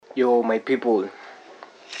Yo, my people.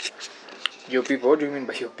 Your people? What do you mean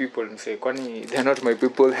by your people? Mse, kwani they're not my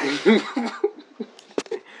people?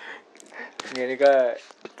 Nika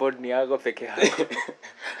pod ni yako peke yako.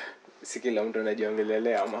 Si kila mtu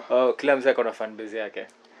anajiongelelea ama. Oh, kila mse akona fan base yake.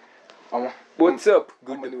 Ama. What's up,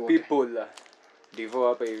 good Ama people? Divo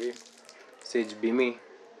hapa hivi. Sage be me.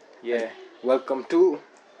 Yeah. And welcome to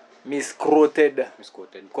Misquoted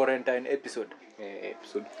Misquoted quarantine episode.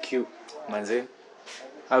 episode Q. Manze,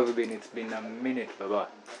 how have you been? It's been a minute, baba.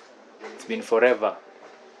 It's been forever.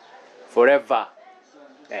 Forever.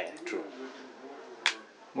 True.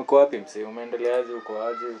 Mko wapi mse? Umeendeleaje? Uko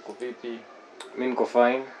aje? Uko vipi? Mimi niko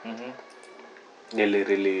fine. Nili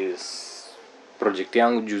release project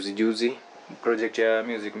yangu juzi. Project ya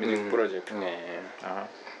music project. Aha.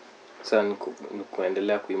 Sasa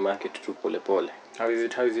nikuendelea kuimarket tu pole pole. How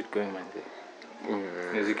is it going, manze?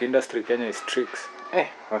 Music industry Kenya is tricks.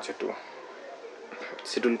 Acha tu.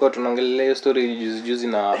 Si tulikuwa tunaongelea hiyo story juzi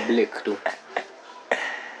na Blake tu.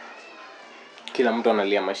 Kila mtu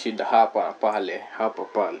analia mashida hapa pale.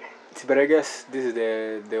 But I guess this is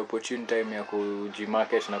the opportune time ya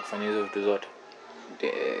kujimarket na kufanya hizo vitu zote.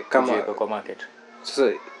 Kama kwa market.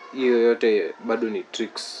 Sasa hiyo yote bado ni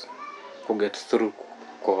tricks ku get through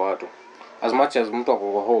kwa watu. As much as mtu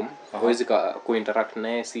ako kwa home, hawezi ku-interact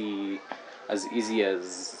naye si as easy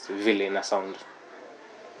as vile na sound.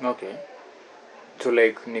 Okay. So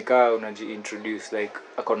like nika unaji-introduce like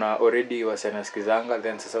akona already wasanaskizanga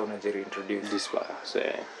then sasa unaji-reintroduce This so,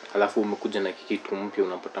 alafu umekuja na kitu mpya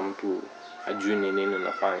unapata mtu ajui ni nini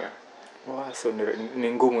unafanya. Wow, so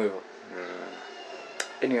ni ngumu hivyo.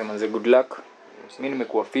 Anyway manze, good luck. Mimi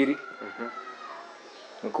nimekuwa firi.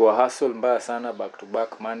 Nimekuwa hustle mbaya sana back to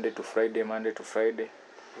back Monday to Friday.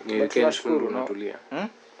 Ni weekend tu unatulia.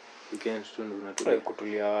 Weekend tu unatulia.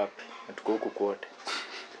 Kutulia wapi? Tuko huku kwote.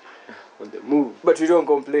 On the move. But we don't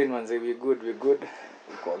complain manze, we're good.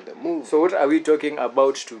 We're on the move. So what are we talking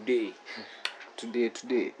about today?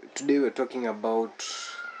 Today we're talking about,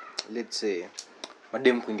 let's say,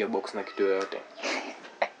 madem kuingia box na kitu yoyote.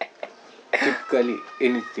 Typically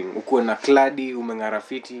anything. Uko na cladi, umengara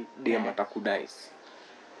fiti, dem atakudnice.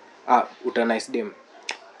 Utanice dem.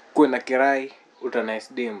 Uko na kirai,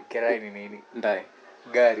 utanice dem. Kirai ni nini? Ndai.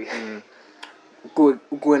 Gari.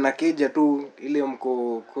 Uko na keja tu ile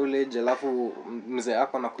mko college alafu mzee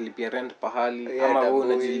wako anakulipia rent pahali ama wewe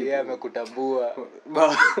unajilipia amekutambua.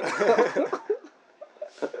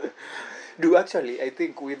 Do actually I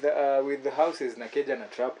think with the houses na keja na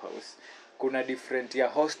trap house kuna different ya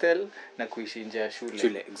hostel na kuishi nje ya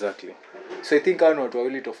shule. Exactly. So I think hao watu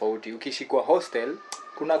wawili tofauti. Ukiishi kwa hostel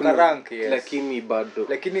kuna rank, yes.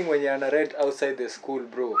 Lakini mwenye ana rent outside the school,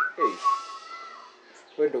 bro. Hey.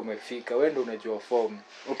 Wewe ndo umefika, wewe ndo unajua form.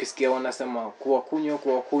 Ukisikia wanasema kuwa kunywa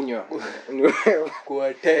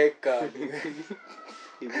kuwateka.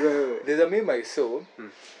 There's a meme I saw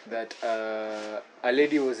that a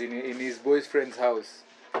lady was in his boyfriend's house.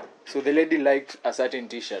 So the lady liked a certain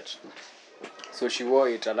t-shirt. So she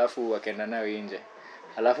wore it, alafu akaenda nayo nje.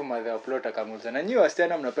 Alafu mother of plot akamuuliza, "Na nyinyi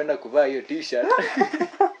wasichana mnapenda kuvaa hiyo t-shirt?"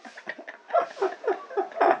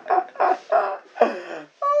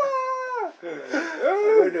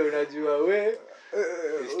 Wewe unajua we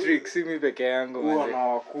strict si mimi peke yangu manze.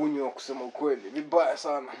 Wanakunywa kusema ukweli vibaya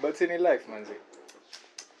sana. But in life manze.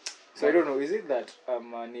 So I don't know, is it that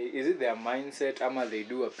is it their mindset ama they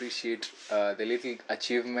do appreciate the little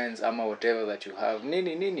achievements ama whatever that you have?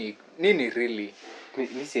 Nini really?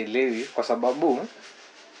 Mimi sielewi kwa sababu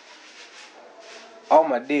au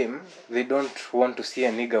madem they don't want to see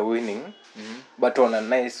a nigga winning. But wana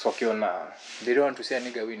nice wakiona they don't want to see a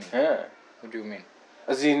nigga winning. Yeah. What do you mean?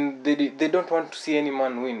 As in they don't want to see any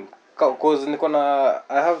man win. Cause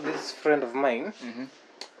I have this friend of mine.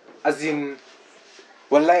 As in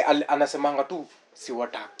wallahi anasemanga tu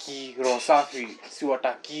siwataki roho safi,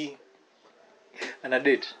 siwataki ana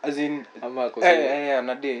date. As in ama kwa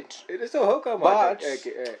ana date. So how come? But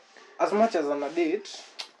as much as ana date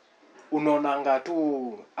unaonanga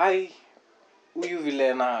tu huyu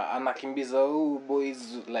vile anakimbiza huyu boys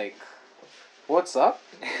like what's up?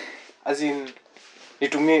 As in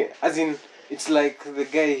it's like the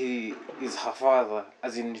guy he is her father.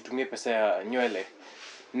 As in nitumie pesa ya nywele.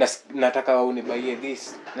 Nataka unibuy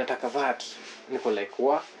this, nataka that. Niko like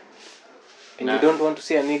what? And you don't want to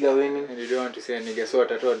see a nigga winning? And you don't want to see a nigga, so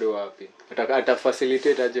atatoa do wapi? Ata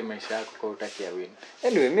facilitate aje maisha yako kwa utaki ya win.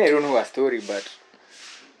 Anyway, me I don't know a story, but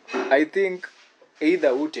I think either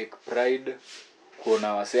you take pride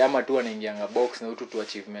kuona wase ama tu anaingianga box na utu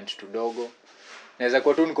achievement tudogo. naweza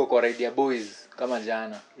kuwa tu niko kwa ride ya boys kama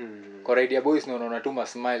jana. Kwa ride ya boys naona unatuma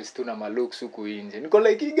smiles tu na malooks huku nje. Niko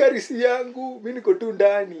like hii gari si yangu, mimi niko tu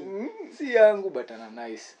ndani. Si yangu but ana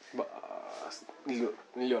nice.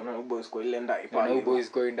 Niliona boys kwa ile ndai pale. Na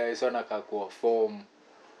boys kwa ndai sana kwa form.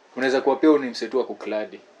 Unaweza kuwa pia unisetu wa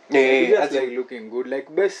kukladi. Just like looking good like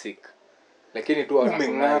basic. Lakini tu ana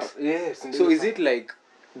nice. Yes. So is it like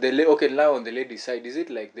okay, now on the ladies side, is it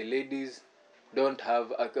like the ladies don't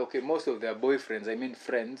have okay, most of their boyfriends, I mean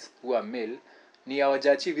friends who are male, ni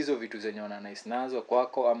hawajachieve hizo vitu zenye wana nice nazo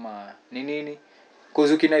kwako ama ni nini?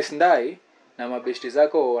 Cause ukinice ndai na mabeshti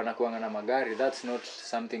zako wanakuanga na magari, that's not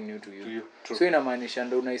something new to you. So inamaanisha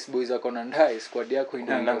ndo nice boys zako na ndai, squad yako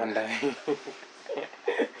inanga ndai.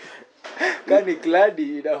 Kani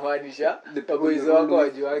kladi inamaanisha the boys wako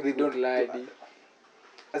wajuangi don't kladi.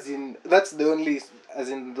 As in that's the only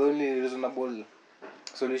reasonable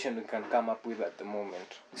solution we can come up with at the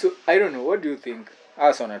moment. So I don't know, what do you think?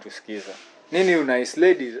 Us wanatusikiza. Nini nice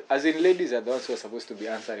ladies, as in ladies are the ones who are supposed to be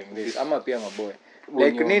answering this. Ama pia maboy.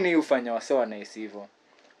 Like nini ufanya wasewa nice hivyo?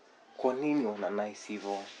 Kwa nini wana nice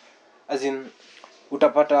hivyo? As in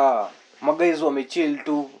utapata magays wamechill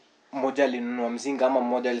tu, mmoja alinunua mzinga ama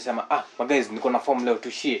mmoja alisema magays niko na form leo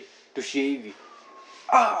tushie hivi.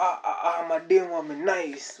 Mademu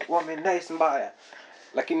wame nice mbaya.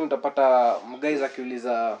 Lakini utapata mguys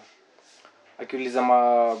akiuliza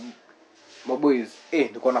maboys,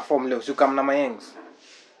 niko na form leo, sio kama na mayengs.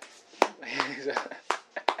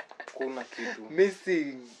 Kuna kitu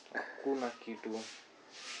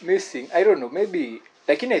missing. I don't know, maybe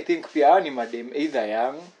lakini I think pia ni madem either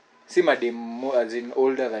young, si madem more as in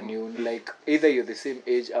older than you, like either you're the same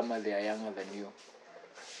age ama they are younger than you.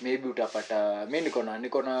 Maybe utapata mimi niko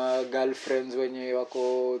na girlfriends wenye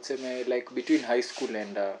wako tuseme like between high school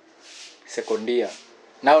and second year.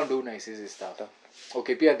 Now ndo nice hizi stuff.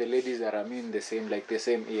 Okay, pia the ladies are the same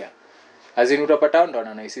year. As in utapata ndo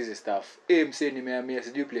ana nice hizi stuff. Msee nimehamia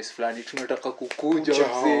sijui place fulani tunataka kukuja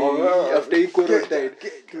msee. After hii quarantine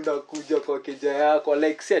tunakuja kwa keja yako,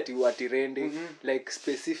 like si ati what trending, like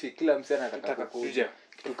specific kila msee anataka kukuja.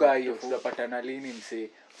 Kitu kaa hiyo tutapatana lini msee?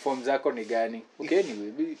 Form zako ni gani? Okay,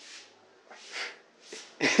 anyway.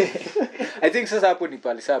 I think sasa hapo ni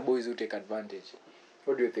pale saa boys who take advantage.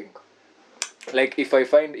 What do you think? Like if I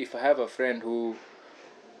have a friend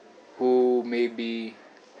who maybe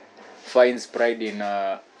finds pride in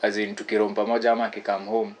as in tukirompa moja ama akikam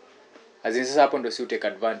home. As in sasa hapo ndo si take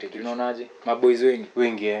advantage. Unaonaje? Maboys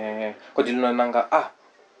wengi kwa jina nanga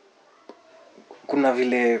kuna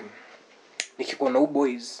vile nikikuwa na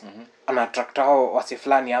boys ana attract hao wase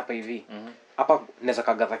fulani hapa hivi. Hapa naweza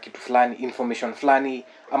kagatha kitu fulani, information fulani,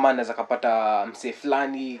 ama naweza kapata mse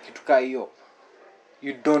fulani kitu kaa hiyo.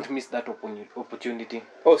 You don't miss that opportunity.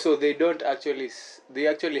 Oh, so they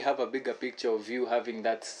actually have a bigger picture of you having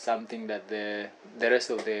that something that the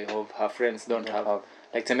rest of her friends don't have.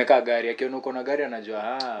 Like semeka gari akiona uko na gari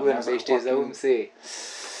anajua mabeshte umse.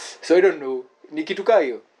 So I don't know, ni kitu kaa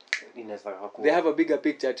hiyo. They have a bigger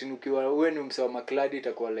picture ati ukiwa wewe ni mse wa makladi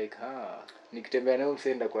itakuwa like nikitembea naye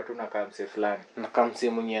msenda kwa tu na kamse fulani. Na kamse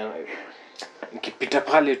mwenyewe nikipita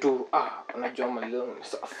pale tu unajua maleo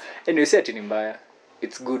safi. Anyway, si ati ni mbaya.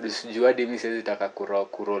 It's good. Juadi mimi siwezi taka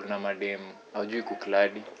kuroll na madem. Hujui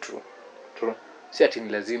kukladi. True. Si ati ni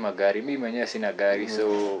lazima gari. Mimi mwenyewe sina gari,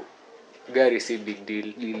 so gari si big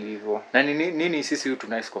deal hivyo. Na nini sisi tu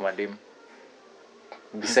nice kwa madem?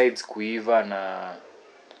 Besides kuiva na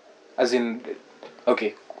as in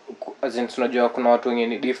okay, as in tunajua kuna watu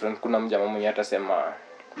wengine different. Kuna mjamaa mwenye atasema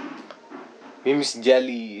mimi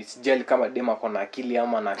sijali kama dema ako na akili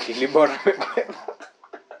ama na akili bora.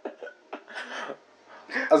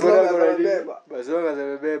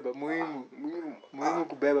 Azabeba muhimu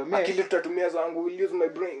kubeba. Mimi akili tutatumia zangu, will use my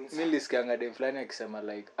brains. Mimi nilisikianga dem fulani akisema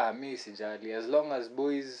like mimi sijali as long as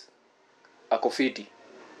boys ako fiti.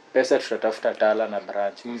 Pesa tutatafuta tala na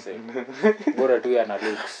branch mzee. Bora tu yana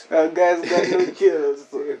looks. Guys got no kills.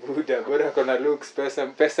 Bora kuna looks,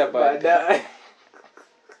 pesa baadaye.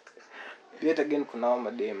 Yet again kuna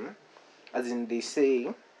madem, as in they say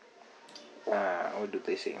what do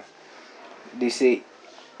they say? They say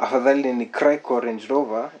afadhali ni cry kwa Range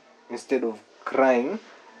Rover instead of crying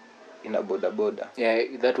in a boda.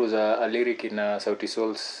 Yeah, that was a lyric in Sauti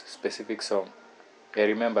Sol's specific song. I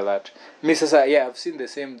remember that. Me sasa, I've seen the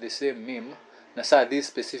same meme. Na saa this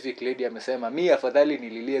specific lady amesema mi afadhali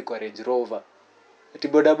nililie kwa Range Rover. Ati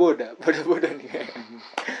boda ni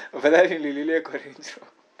afadhali nililie kwa Range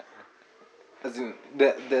Rover. As in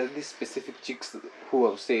these specific chicks who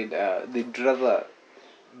have said they'd rather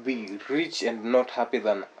be rich and not happy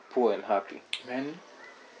than poor and happy. Man,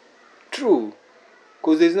 true.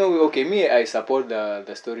 Because there's no way. Okay, me, I support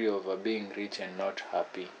the story of being rich and not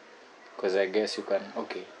happy. Because I guess you can.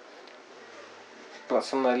 Okay.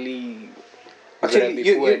 Personally, Actually,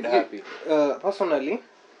 be poor and happy. personally,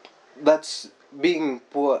 that's being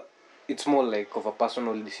poor. It's more like of a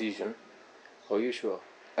personal decision. Are you sure?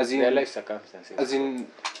 As in, Their life circumstances. as in,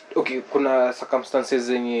 okay, kuna circumstances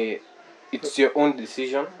zenye it's your own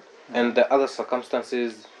decision, and the other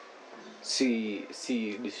circumstances see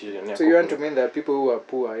decision. So you want to mean that people who are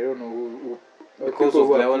poor, I don't know who because people of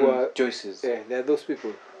who their are own poor, choices. yeah, there are those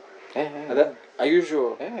people. Yeah. Are, that, are you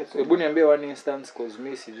sure? Yeah, Hebu niambie one instance cause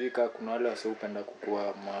me sijui kaa kuna wale wasiopenda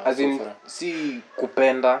kukua as in masofra. si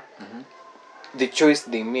kupenda the choice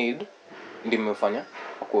they made ndio imefanya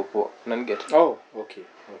akuwe poor. Unaniget? Oh, okay.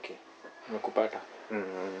 Nimekupata.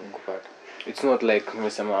 Nimekupata. It's not like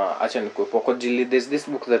nimesema acha nikuwe poor. Kwa jili there's this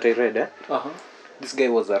book that I read. This guy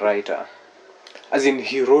was a writer. As in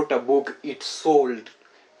he wrote a book, it sold.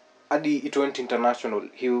 Adi it went international.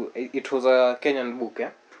 It was a Kenyan book,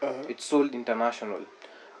 It sold international.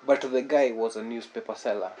 But the guy was a newspaper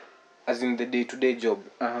seller. As in the day-to-day job.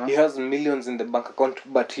 He has millions in the bank account,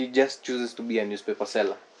 but he just chooses to be a newspaper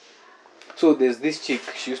seller. So there's this chick,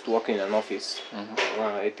 she used to work in an office.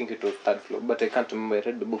 I think it was 3rd floor, but I can't remember. I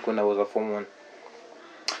read the book when I was a Form 1.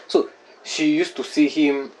 So she used to see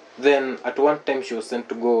him. Then at one time she was sent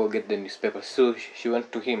to go get the newspaper. So she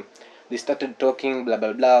went to him. They started talking, blah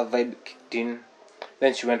blah blah, vibe kicked in.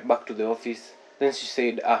 Then she went back to the office. Then she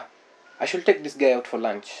said, I should take this guy out for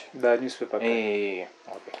lunch. The newspaper guy. Yeah.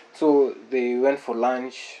 Okay. So they went for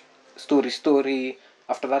lunch, story.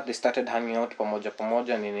 After that they started hanging out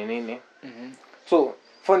pamoja nini. So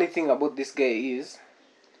funny thing about this guy is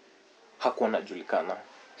hakuwa anajulikana.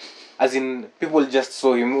 As in people just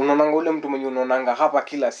saw him. Unaonanga ule mtu mwenye unaonanga hapa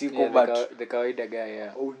kila siku, Yeah, but the kawaida guy,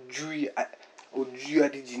 yeah. Ujui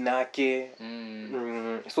hadi jina yake.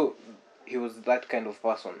 So he was that kind of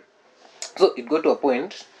person. So it got to a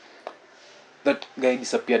point that guy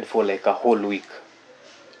disappeared for like a whole week.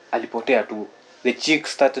 Alipotea tu. The chick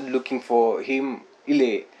started looking for him.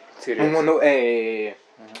 Ile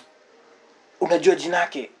unajua jina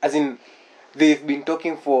yake. As in they've been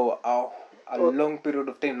talking for a long period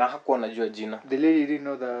of time na hakuwa anajua jina. The lady didn't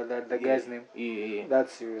know the guy's name. Yeah.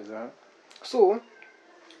 That's serious, huh? So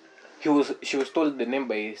she was told the name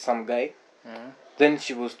by some guy. Then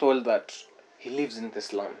she was told that he lives in the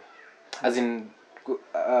slum. As in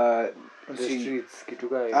the streets, kitu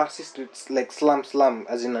gani? Streets like slum,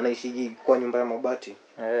 as in anaishi kwa nyumba ya mabati.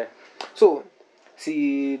 So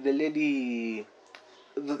see the lady,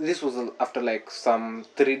 this was after like some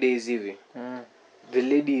 3 days hivi. The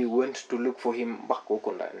lady went to look for him back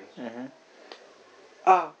huko ndani.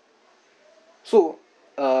 So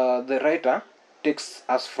the writer takes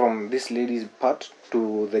us from this lady's part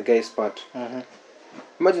to the guy's part.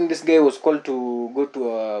 Imagine this guy was called to go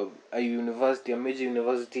to a university, a major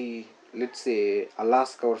university, let's say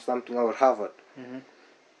Alaska or something, or Harvard.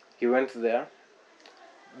 He went there,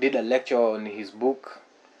 did a lecture on his book,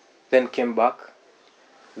 then came back.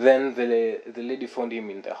 Then the lady found him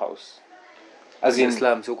in the house. As in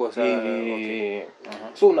slums huko okay.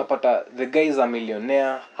 So unapata the guy is a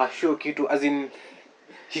millionaire, hasho kitu, as in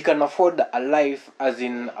he can afford a life as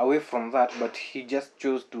in away from that, but he just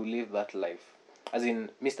chose to live that life. As in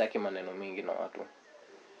Mr. Maneno mingi na watu.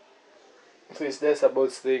 So it's just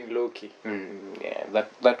about staying low key. Yeah,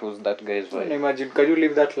 that was that guy's vibe. So imagine, can you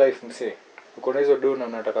live that life mse? Uko na hizo dona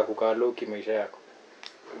unataka kukaa low key maisha yako.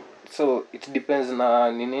 So it depends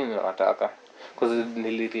na nini unataka. Because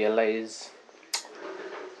nilirealize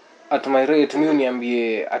at my rate mimi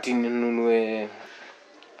uniambie ati ninunue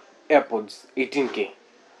AirPods 18k.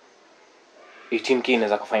 18k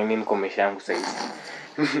inaweza kufanya nini kwa maisha yangu sasa?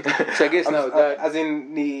 So I guess now that as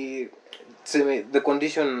in the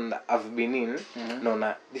condition I've been in,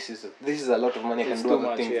 no, this is a lot of money. I can do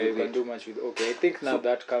other things with you can do much with. Okay, I think now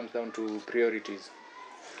that comes down to priorities.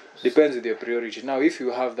 Depends with your priority. Now if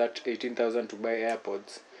you have that 18,000 to buy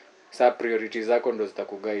AirPods, sa priorities zako ndo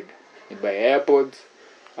zitakuguide. Ni buy AirPods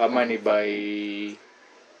ama ni buy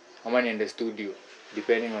ama niende studio,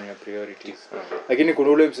 depending on your priorities. Lakini kuna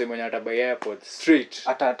ule msemo mwenye atabuy AirPods straight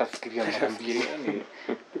atafikiria mara mbili.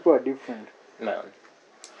 People are different. No.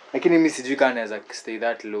 Lakini mimi sijui kama naweza stay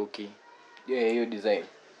that low key. Yeah, your design.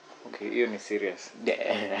 Okay, hiyo ni serious.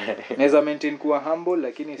 Yeah. Naweza maintain kuwa humble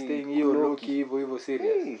lakini staying hiyo low key hivyo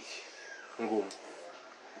serious.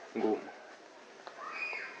 Ngumu.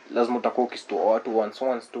 Lazima utakuwa ukistore watu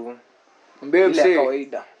once tu. Mbele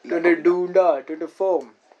kawaida. Twende form.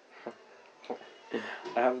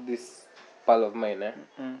 I have this pal of mine,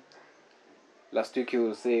 Last week he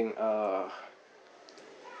was saying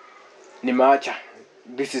nimeacha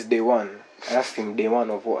this is day 1. I asked him day 1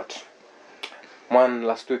 of what? Man,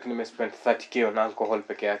 last week nimespend 30k on alcohol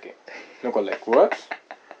peke yake. Niko like what?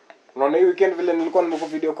 Unaona hii weekend vile nilikuwa nimeko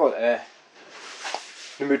video call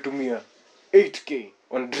nimetumia 8k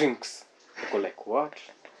on drinks. Niko like what?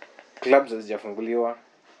 Clubs hazijafunguliwa.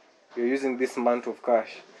 You're using this amount of cash.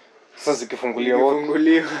 Sasa zikifunguliwa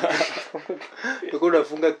uko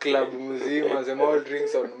unafunga club mzima, sema all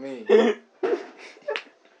drinks on me.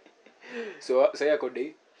 So say yako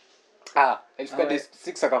day ilifika day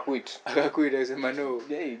 6 akaquit. Akasema no.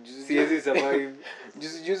 Siwezi survive.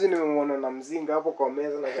 Juzi nimemwona na mzinga hapo kwa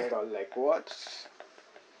meza na kanga like what?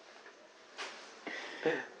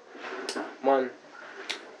 Man,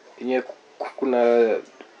 yenye kuna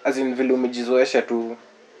as in vile umejizoesha tu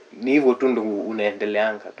ni hivyo tu ndo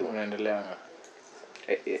unaendeleanga.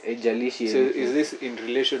 Ejalishi. So is this in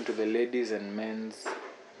relation to the ladies and men's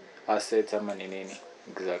assets ama ni nini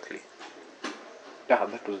exactly?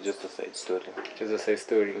 That was just a side story. Just a side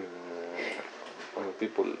story. On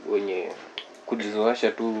people wenye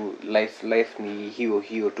kujizoesha tu life ni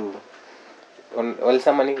hiyo tu.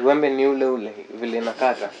 Walisema ni wembe ni ule vile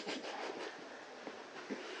nakata.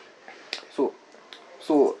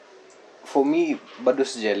 So for me bado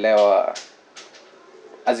sijaelewa,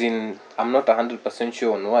 as in I'm not 100%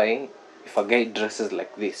 sure on why if a guy dresses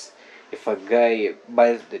like this, if a guy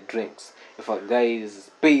buys the drinks, if a guy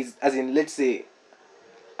pays, as in let's say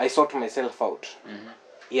I sort myself out.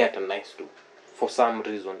 Yeah, it's nice to for some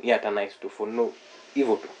reason. Yeah, it's nice to for no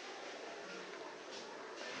evil to.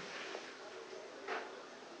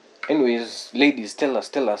 Anyways, ladies, tell us.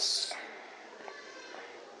 Tell us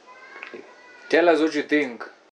what you think.